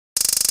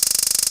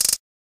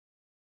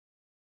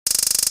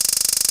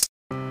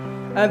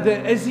And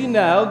as you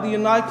know, the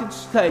United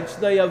States,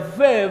 they are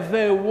very,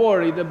 very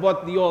worried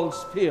about the oil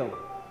spill.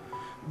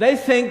 They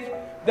think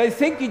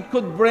it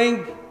could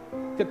bring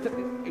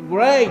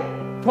great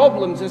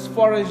problems as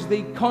far as the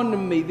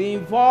economy, the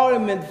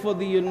environment for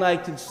the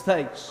United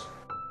States.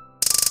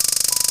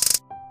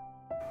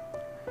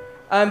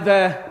 And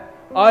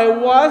I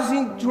was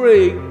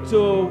intrigued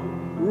to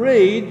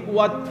read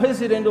what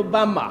President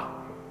Obama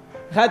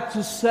had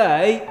to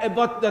say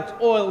about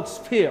that oil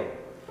spill.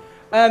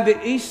 And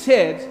he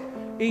said,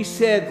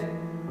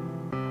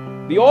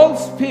 the oil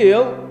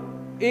spill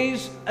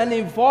is an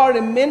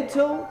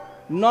environmental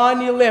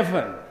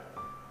 9/11.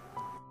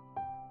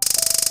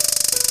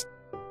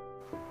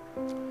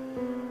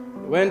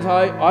 When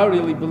I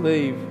really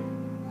believe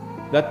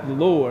that the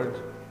Lord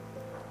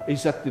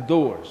is at the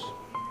doors.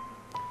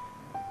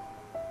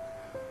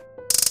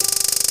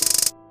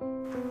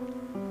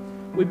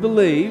 We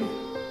believe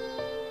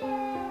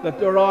that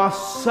there are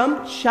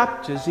some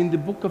chapters in the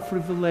book of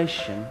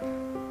Revelation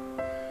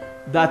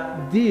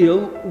that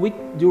deal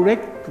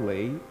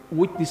directly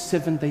with the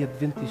Seventh-day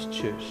Adventist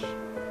Church.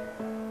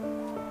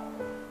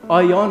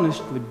 I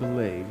honestly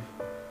believe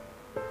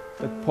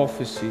that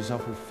prophecies are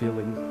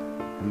fulfilling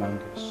among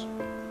us.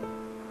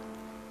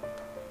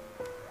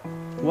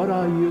 What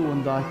are you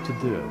and I to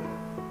do?